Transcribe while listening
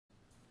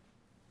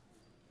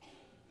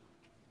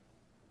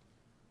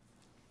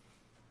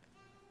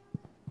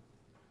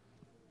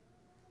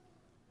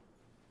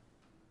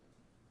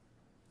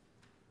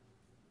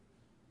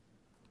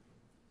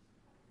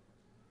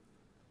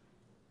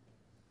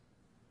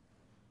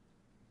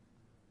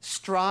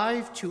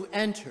strive to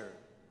enter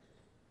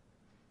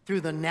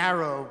through the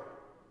narrow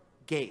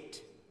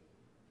gate.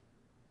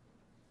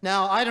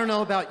 Now, I don't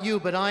know about you,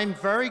 but I'm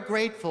very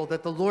grateful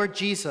that the Lord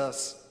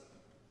Jesus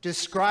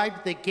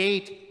described the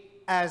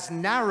gate as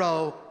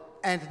narrow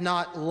and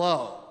not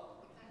low.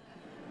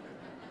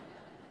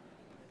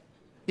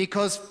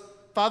 Because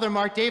Father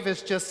Mark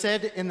Davis just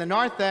said in the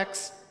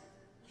narthex,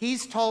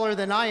 he's taller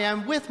than I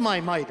am with my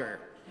mitre.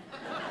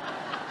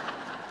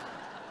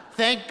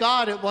 Thank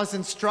God it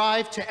wasn't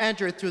strive to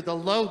enter through the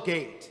low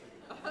gate.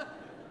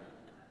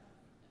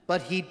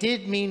 But he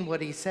did mean what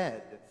he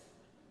said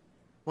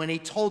when he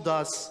told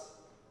us,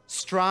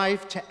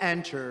 strive to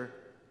enter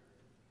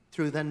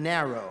through the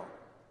narrow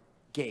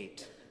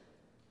gate.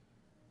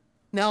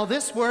 Now,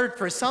 this word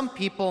for some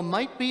people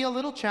might be a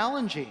little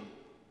challenging.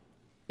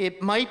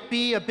 It might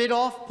be a bit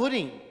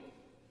off-putting.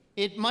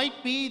 It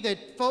might be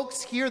that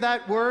folks hear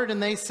that word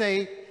and they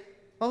say,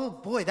 oh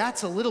boy,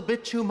 that's a little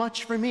bit too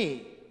much for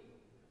me.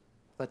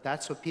 But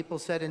that's what people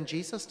said in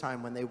Jesus'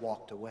 time when they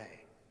walked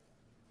away.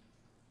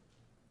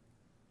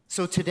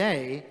 So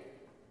today,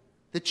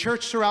 the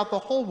church throughout the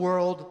whole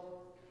world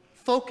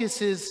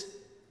focuses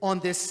on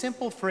this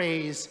simple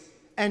phrase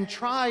and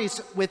tries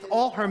with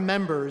all her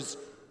members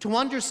to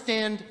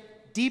understand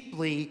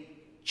deeply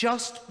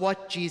just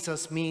what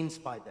Jesus means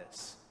by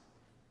this.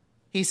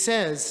 He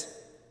says,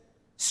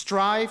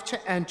 strive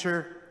to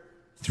enter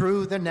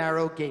through the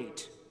narrow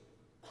gate.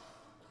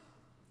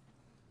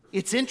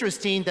 It's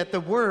interesting that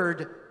the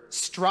word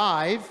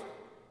strive,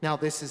 now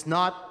this is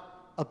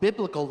not a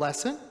biblical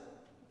lesson,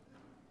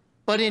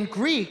 but in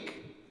Greek,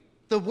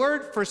 the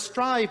word for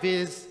strive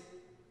is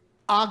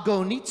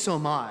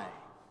agonizomai.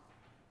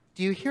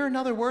 Do you hear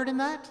another word in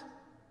that?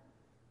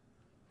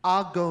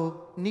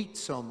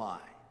 Agonizomai.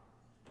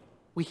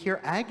 We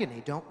hear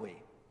agony, don't we,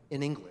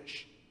 in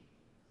English?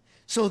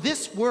 So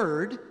this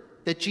word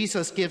that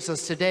Jesus gives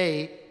us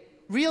today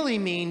really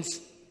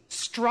means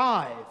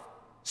strive,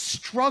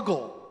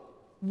 struggle,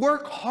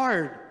 work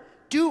hard,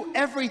 do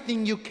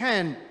everything you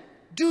can,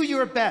 do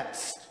your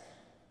best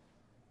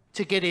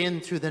to get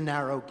in through the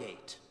narrow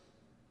gate.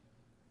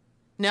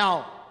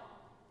 Now,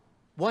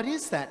 what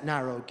is that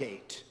narrow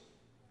gate?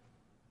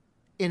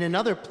 In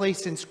another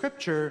place in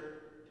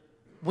Scripture,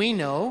 we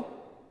know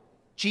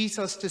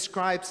Jesus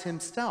describes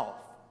himself.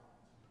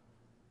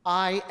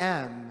 I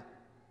am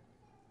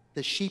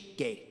the sheep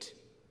gate.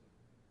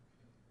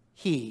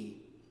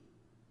 He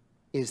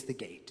is the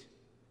gate.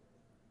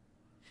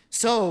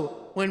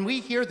 So when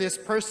we hear this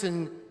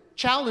person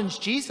challenge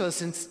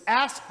Jesus and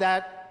ask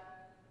that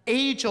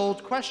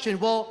age-old question,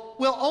 well,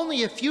 will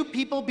only a few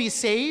people be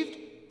saved?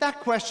 That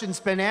question's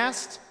been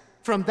asked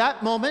from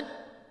that moment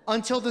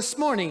until this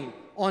morning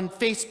on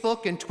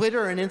Facebook and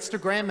Twitter and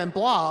Instagram and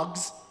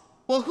blogs.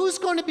 Well, who's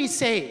going to be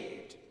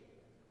saved?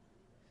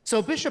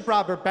 So Bishop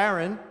Robert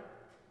Barron,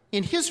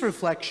 in his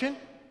reflection,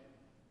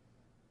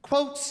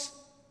 quotes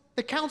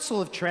the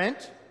Council of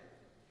Trent,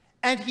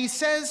 and he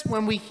says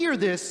when we hear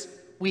this,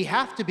 we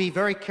have to be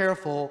very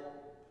careful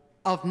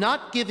of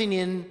not giving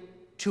in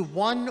to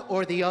one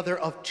or the other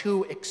of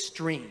two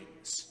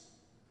extremes.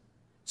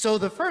 So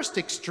the first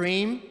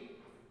extreme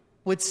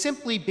would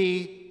simply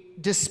be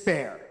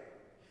despair.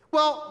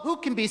 Well, who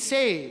can be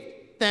saved?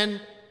 Then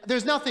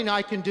there's nothing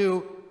I can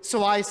do,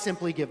 so I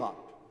simply give up.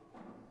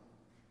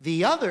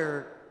 The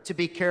other to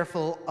be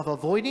careful of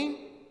avoiding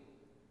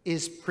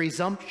is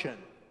presumption.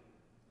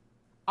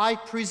 I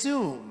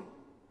presume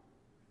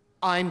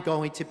I'm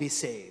going to be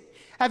saved.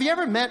 Have you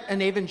ever met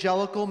an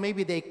evangelical?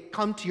 Maybe they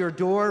come to your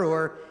door,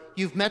 or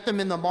you've met them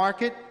in the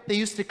market. They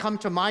used to come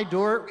to my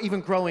door,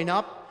 even growing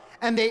up,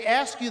 and they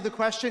ask you the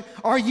question,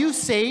 are you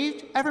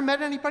saved? Ever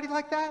met anybody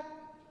like that?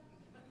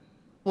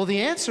 Well,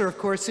 the answer, of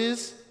course,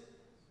 is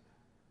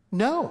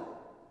no.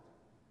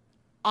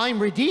 I'm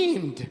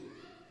redeemed,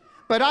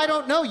 but I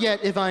don't know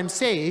yet if I'm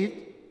saved,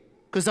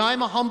 because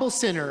I'm a humble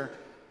sinner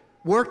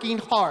working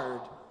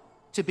hard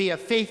to be a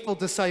faithful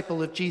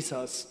disciple of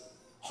Jesus,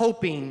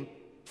 hoping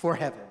for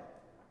heaven.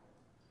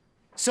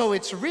 So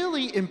it's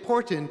really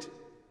important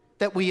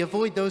that we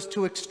avoid those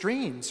two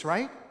extremes,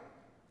 right?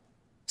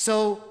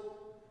 So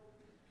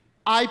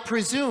I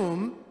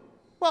presume,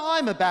 well,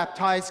 I'm a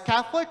baptized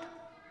Catholic,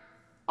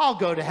 I'll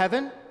go to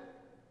heaven.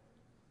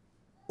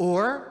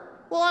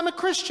 Or, well, I'm a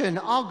Christian,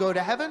 I'll go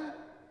to heaven.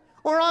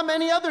 Or I'm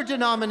any other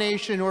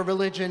denomination or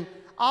religion,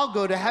 I'll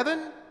go to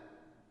heaven.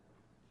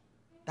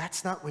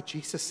 That's not what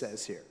Jesus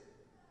says here.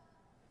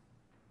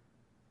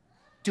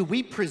 Do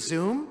we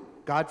presume?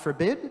 God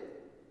forbid.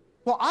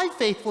 Well, I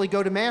faithfully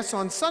go to Mass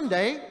on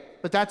Sunday,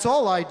 but that's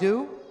all I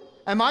do.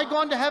 Am I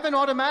going to heaven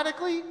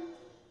automatically?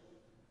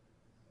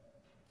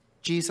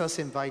 Jesus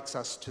invites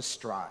us to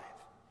strive.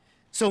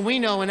 So we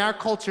know in our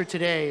culture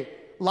today,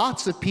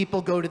 lots of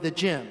people go to the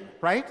gym,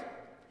 right?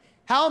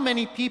 How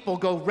many people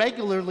go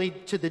regularly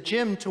to the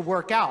gym to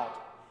work out,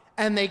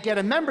 and they get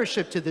a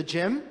membership to the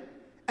gym,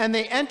 and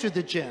they enter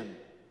the gym?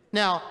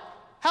 Now,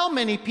 how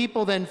many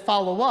people then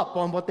follow up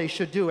on what they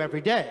should do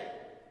every day?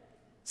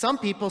 Some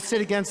people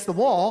sit against the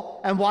wall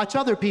and watch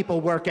other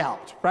people work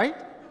out, right?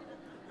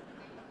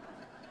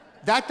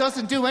 That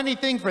doesn't do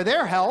anything for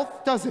their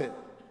health, does it?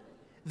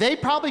 They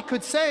probably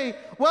could say,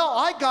 well,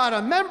 I got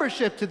a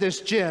membership to this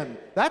gym.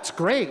 That's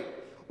great.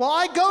 Well,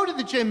 I go to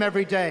the gym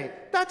every day.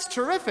 That's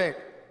terrific.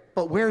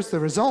 But where's the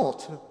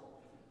result?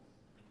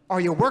 Are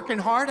you working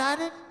hard at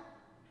it?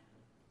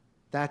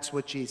 That's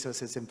what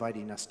Jesus is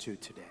inviting us to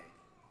today.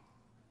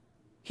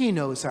 He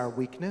knows our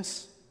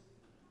weakness.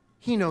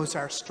 He knows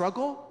our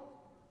struggle.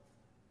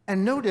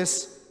 And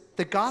notice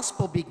the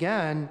gospel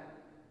began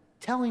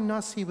telling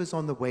us he was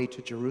on the way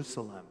to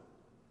Jerusalem.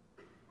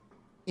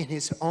 In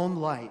his own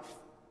life,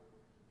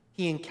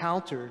 he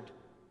encountered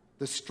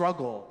the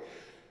struggle,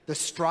 the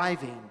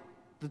striving,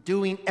 the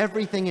doing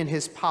everything in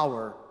his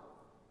power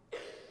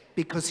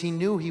because he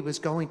knew he was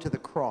going to the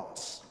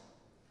cross,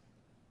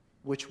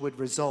 which would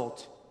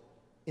result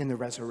in the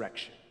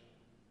resurrection.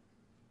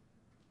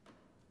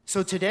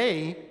 So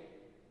today,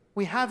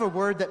 we have a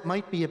word that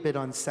might be a bit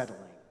unsettling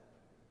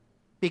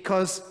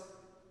because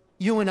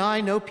you and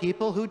I know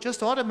people who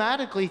just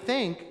automatically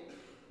think,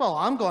 well,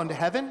 I'm going to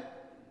heaven.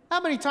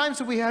 How many times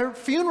have we heard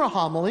funeral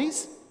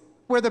homilies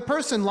where the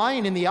person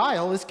lying in the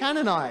aisle is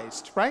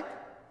canonized, right?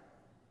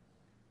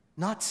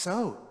 Not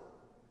so.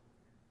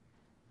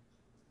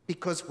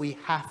 Because we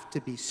have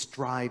to be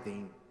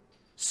striving,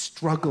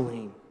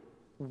 struggling,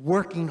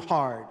 working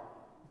hard,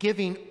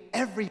 giving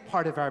every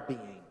part of our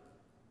being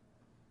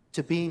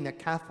to being the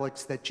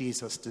Catholics that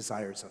Jesus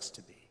desires us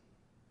to be.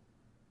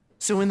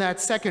 So in that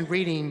second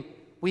reading,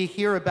 we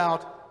hear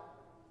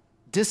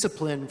about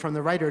discipline from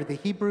the writer of the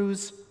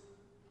Hebrews,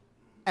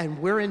 and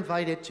we're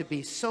invited to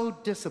be so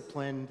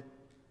disciplined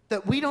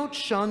that we don't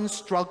shun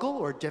struggle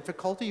or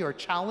difficulty or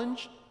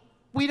challenge.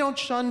 We don't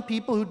shun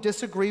people who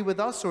disagree with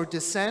us or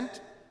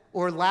dissent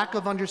or lack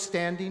of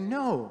understanding.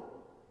 No,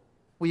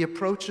 we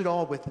approach it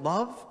all with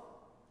love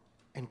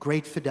and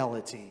great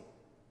fidelity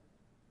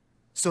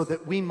so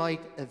that we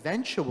might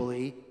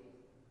eventually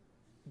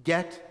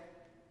get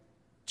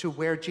to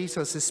where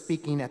Jesus is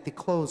speaking at the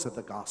close of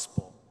the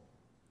gospel.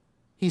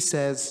 He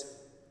says,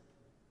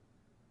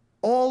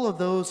 all of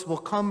those will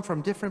come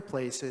from different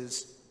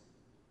places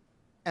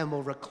and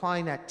will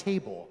recline at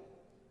table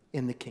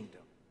in the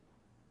kingdom.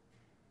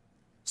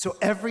 So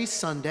every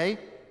Sunday,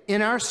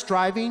 in our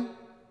striving,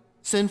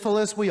 sinful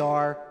as we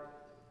are,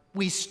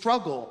 we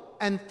struggle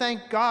and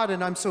thank God,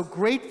 and I'm so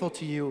grateful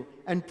to you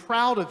and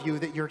proud of you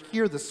that you're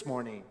here this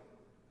morning.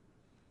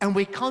 And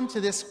we come to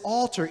this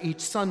altar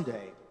each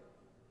Sunday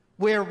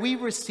where we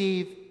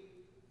receive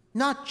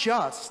not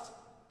just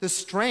the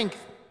strength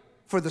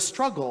for the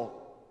struggle,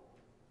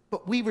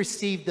 but we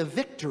receive the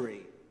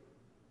victory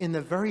in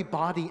the very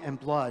body and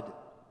blood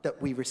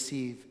that we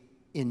receive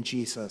in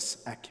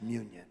Jesus at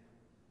communion.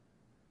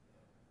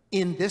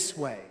 In this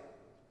way,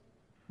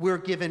 we're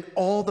given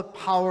all the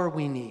power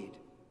we need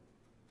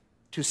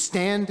to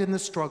stand in the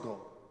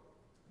struggle,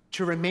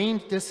 to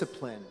remain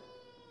disciplined,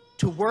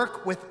 to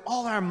work with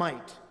all our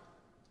might,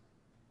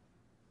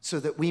 so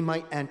that we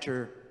might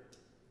enter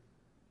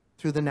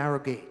through the narrow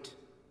gate.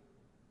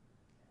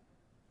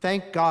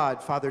 Thank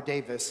God, Father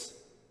Davis,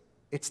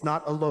 it's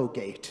not a low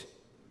gate,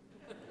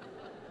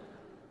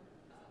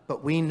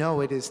 but we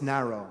know it is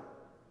narrow.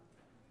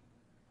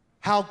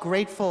 How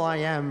grateful I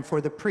am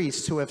for the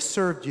priests who have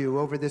served you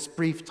over this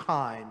brief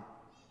time,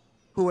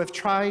 who have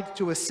tried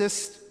to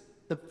assist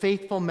the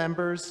faithful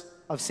members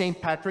of St.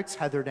 Patrick's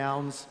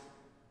Heatherdowns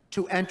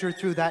to enter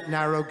through that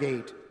narrow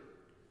gate.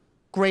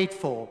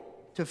 Grateful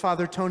to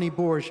Father Tony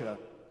Borgia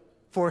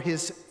for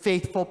his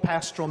faithful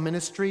pastoral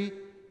ministry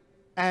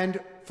and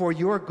for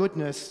your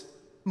goodness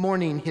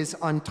mourning his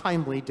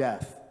untimely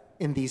death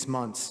in these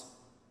months.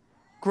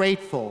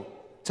 Grateful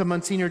to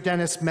Monsignor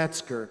Dennis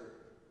Metzger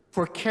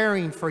for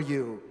caring for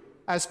you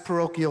as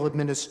parochial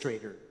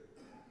administrator.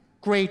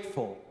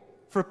 Grateful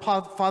for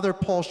Father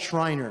Paul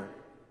Schreiner,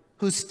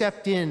 who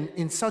stepped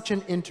in such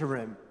an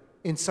interim,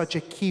 in such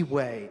a key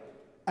way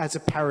as a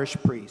parish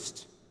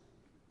priest.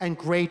 And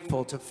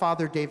grateful to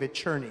Father David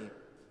Cherney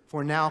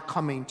for now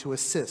coming to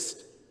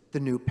assist the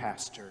new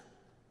pastor.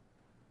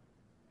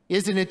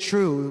 Isn't it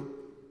true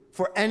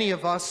for any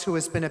of us who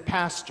has been a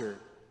pastor?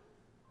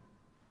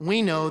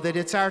 We know that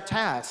it's our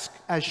task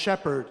as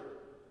shepherd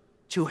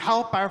to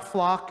help our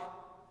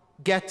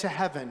flock get to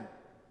heaven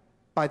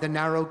by the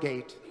narrow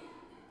gate.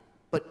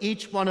 But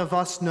each one of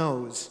us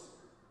knows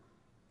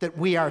that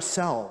we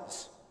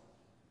ourselves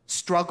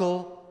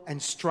struggle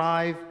and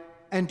strive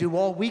and do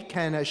all we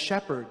can as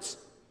shepherds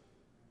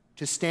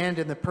to stand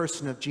in the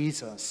person of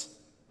Jesus,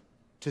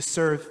 to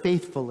serve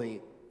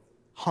faithfully,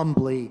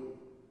 humbly,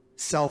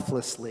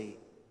 selflessly,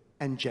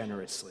 and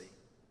generously.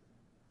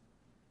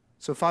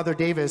 So, Father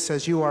Davis,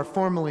 as you are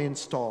formally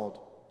installed,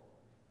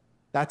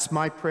 that's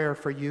my prayer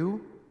for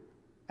you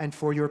and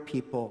for your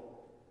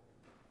people.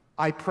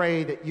 I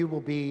pray that you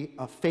will be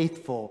a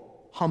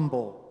faithful,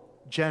 humble,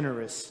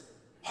 generous,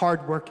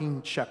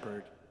 hardworking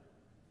shepherd.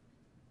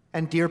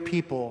 And dear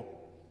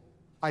people,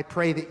 I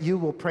pray that you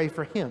will pray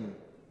for him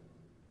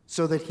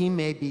so that he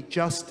may be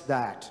just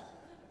that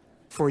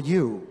for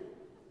you.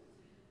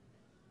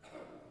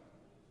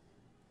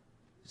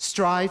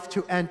 Strive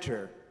to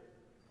enter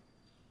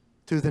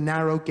through the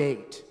narrow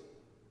gate,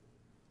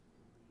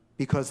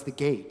 because the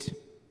gate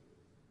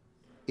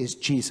is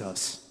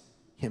Jesus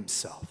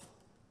himself.